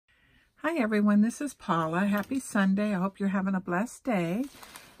Hi everyone, this is Paula. Happy Sunday. I hope you're having a blessed day.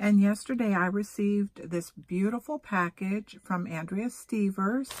 And yesterday I received this beautiful package from Andrea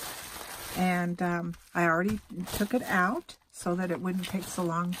Stever. And I already took it out so that it wouldn't take so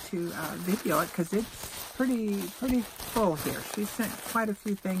long to video it, because it's pretty full here. She sent quite a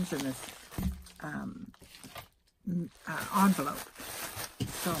few things in this envelope.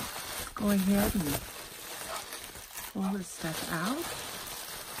 So go ahead and pull this stuff out.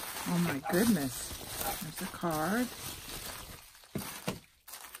 Oh my goodness, there's a card.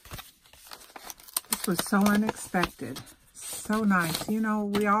 This was so unexpected, so nice. You know,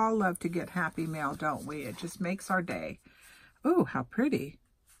 we all love to get happy mail, don't we? It just makes our day. Oh, how pretty.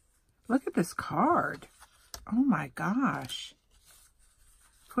 Look at this card. Oh my gosh.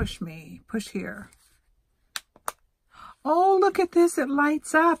 Push here. Oh, look at this, it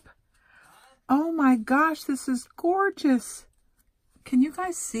lights up. Oh my gosh, this is gorgeous. Can you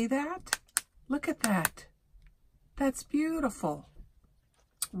guys see that? Look at that. That's beautiful.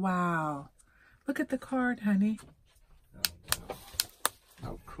 Wow. Look at the card, honey. Oh,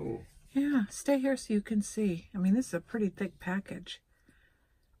 how cool. Yeah, stay here so you can see. I mean, this is a pretty thick package.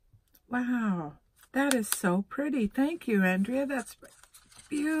 Wow. That is so pretty. Thank you, Andrea. That's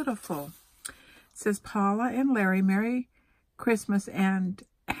beautiful. It says, Paula and Larry, Merry Christmas and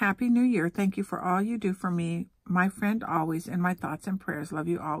Happy New Year. Thank you for all you do for me, my friend always, and my thoughts and prayers. Love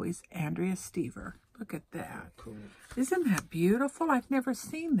you always, Andrea Stever. Look at that. Cool. Isn't that beautiful? I've never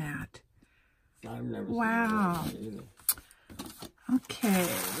seen that. I've never seen wow. that either. Okay,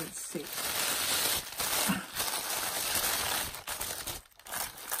 let's see.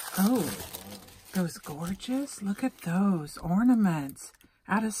 Oh, those gorgeous. Look at those ornaments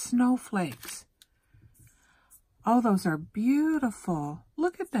out of snowflakes. Oh, those are beautiful.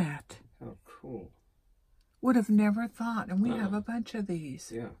 Look at that. How cool. Would have never thought. And we have a bunch of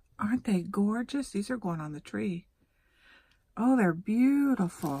these. Yeah. Aren't they gorgeous? These are going on the tree. Oh, they're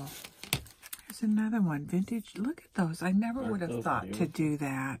beautiful. Here's another one. Vintage. Look at those. I never would have thought to do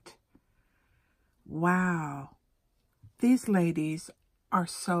that. Wow. These ladies are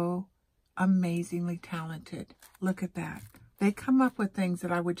so amazingly talented. Look at that. They come up with things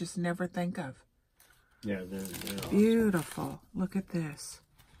that I would just never think of. Yeah, they're awesome. Beautiful. Look at this.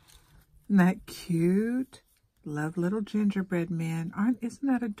 Isn't that cute? Love little gingerbread men. Isn't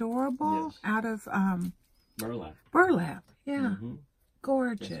that adorable? Yes. Out of burlap. Burlap. Yeah. Mm-hmm.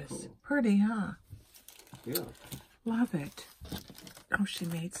 Gorgeous. Cool. Pretty, huh? Yeah. Love it. Oh, she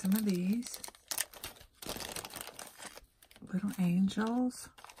made some of these. Little angels.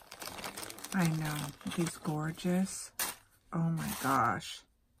 I know. These gorgeous. Oh my gosh.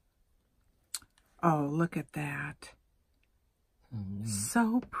 Oh, look at that.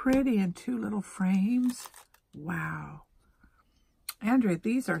 So pretty in two little frames. Wow. Andrea,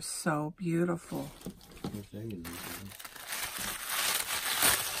 these are so beautiful.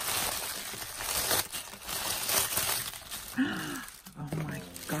 Oh my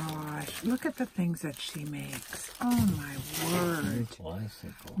gosh. Look at the things that she makes. Oh my word.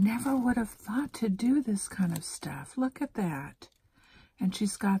 Never would have thought to do this kind of stuff. Look at that. And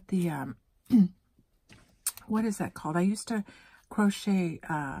she's got the, what is that called? I used to crochet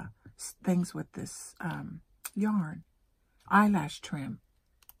things with this yarn. Eyelash trim.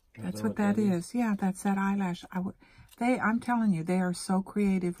 That's what that is. Yeah, that's that eyelash. I'm telling you, they are so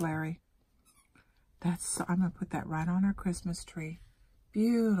creative, Larry. I'm going to put that right on our Christmas tree.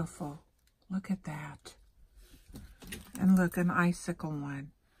 Beautiful. Look at that. And look, an icicle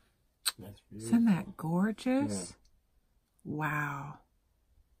one. That's beautiful. Isn't that gorgeous? Yeah. Wow.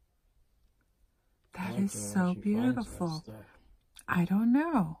 That is so beautiful. I don't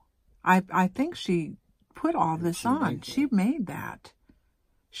know. I think she put all this on. She made that.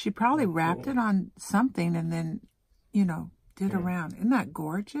 She probably wrapped it on something and then, you know, did around. Isn't that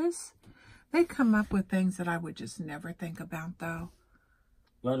gorgeous? They come up with things that I would just never think about, though.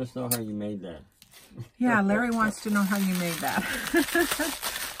 Let us know how you made that. Yeah, Larry wants to know how you made that.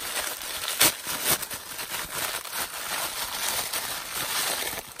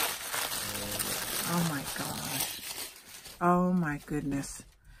 Oh my gosh. Oh my goodness.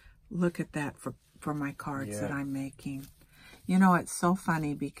 Look at that for my cards that I'm making. You know, it's so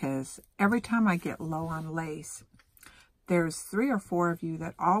funny because every time I get low on lace, there's 3 or 4 of you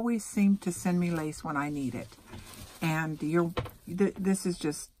that always seem to send me lace when I need it. And this is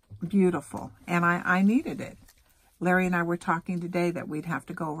just beautiful. And I needed it. Larry and I were talking today that we'd have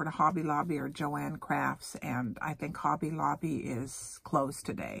to go over to Hobby Lobby or Joanne Crafts. And I think Hobby Lobby is closed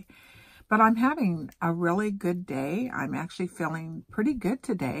today. But I'm having a really good day. I'm actually feeling pretty good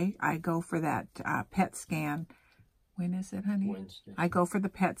today. I go for that PET scan When is it, honey? Wednesday. I go for the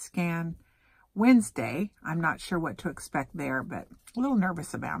PET scan Wednesday. I'm not sure what to expect there, but a little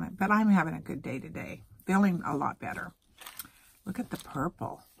nervous about it. But I'm having a good day today. Feeling a lot better. Look at the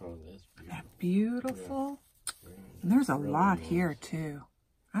purple. Oh, that's beautiful. That beautiful. Yeah. And there's a Really lot nice. here, too.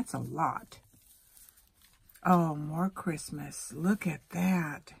 That's a lot. Oh, more Christmas. Look at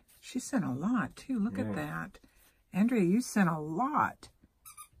that. She sent a lot, too. Look at that. Andrea, you sent a lot.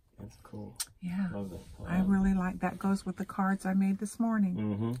 That's cool. Yeah. Love that. I really like that. Goes with the cards I made this morning.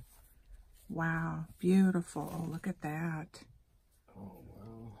 Mm-hmm. Wow. Beautiful. Oh, look at that. Oh,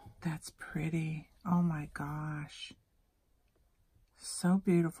 wow. That's pretty. Oh, my gosh. So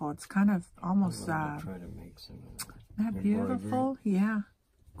beautiful. It's kind of almost, I'll try to make some of that. Isn't that beautiful? Yeah.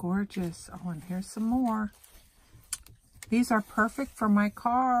 Gorgeous. Oh, and here's some more. These are perfect for my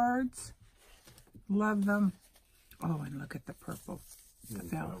cards. Love them. Oh, and look at the purple. The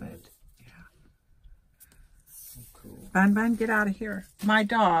velvet. Yeah. Cool. Bun Bun, get out of here. My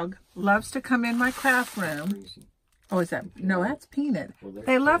dog loves to come in my craft room. Oh, is that? No, that's Peanut. Well,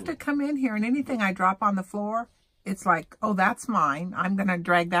 they love to come in here, and anything I drop on the floor, it's like, oh, that's mine. I'm going to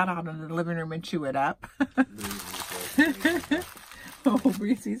drag that out into the living room and chew it up. Oh,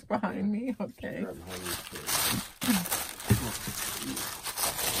 Breezy's behind me. Okay.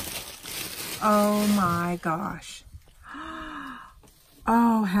 Oh, my gosh.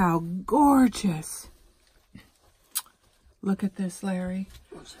 Oh, how gorgeous. Look at this, Larry.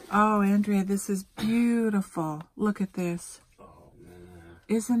 Oh, Andrea, this is beautiful. Look at this. Oh, man.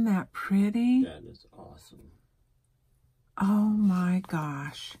 Isn't that pretty? That is awesome. Oh, my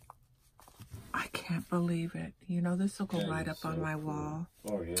gosh. I can't believe it. You know, this will go That right is up on so my cool. wall.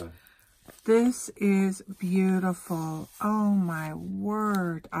 Oh, yeah. This is beautiful. Oh, my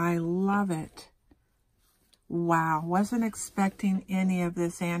word. I love it. Wow. Wasn't expecting any of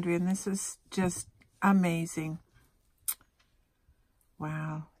this, Andrea, and this is just amazing.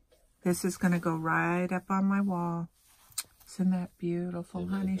 Wow. This is going to go right up on my wall. Isn't that beautiful,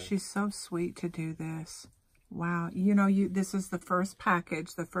 honey? She's so sweet to do this. Wow. You know, this is the first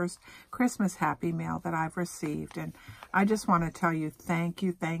package, the first Christmas Happy Mail that I've received. And I just want to tell you, thank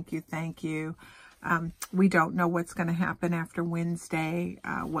you, thank you, thank you. We don't know what's going to happen after Wednesday,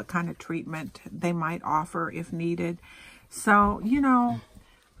 what kind of treatment they might offer if needed. So, you know,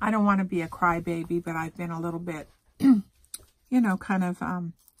 I don't want to be a crybaby, but I've been a little bit, you know, kind of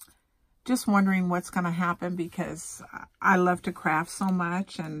just wondering what's going to happen because I love to craft so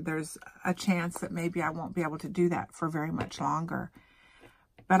much, and there's a chance that maybe I won't be able to do that for very much longer.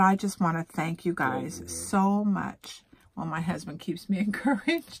 But I just want to thank you guys so much. Well, my husband keeps me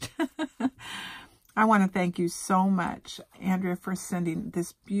encouraged. I want to thank you so much, Andrea, for sending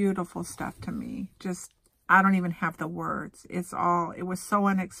this beautiful stuff to me. Just, I don't even have the words. It was so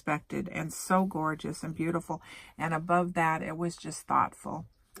unexpected and so gorgeous and beautiful. And above that, it was just thoughtful.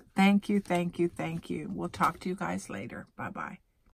 Thank you, thank you, thank you. We'll talk to you guys later. Bye-bye.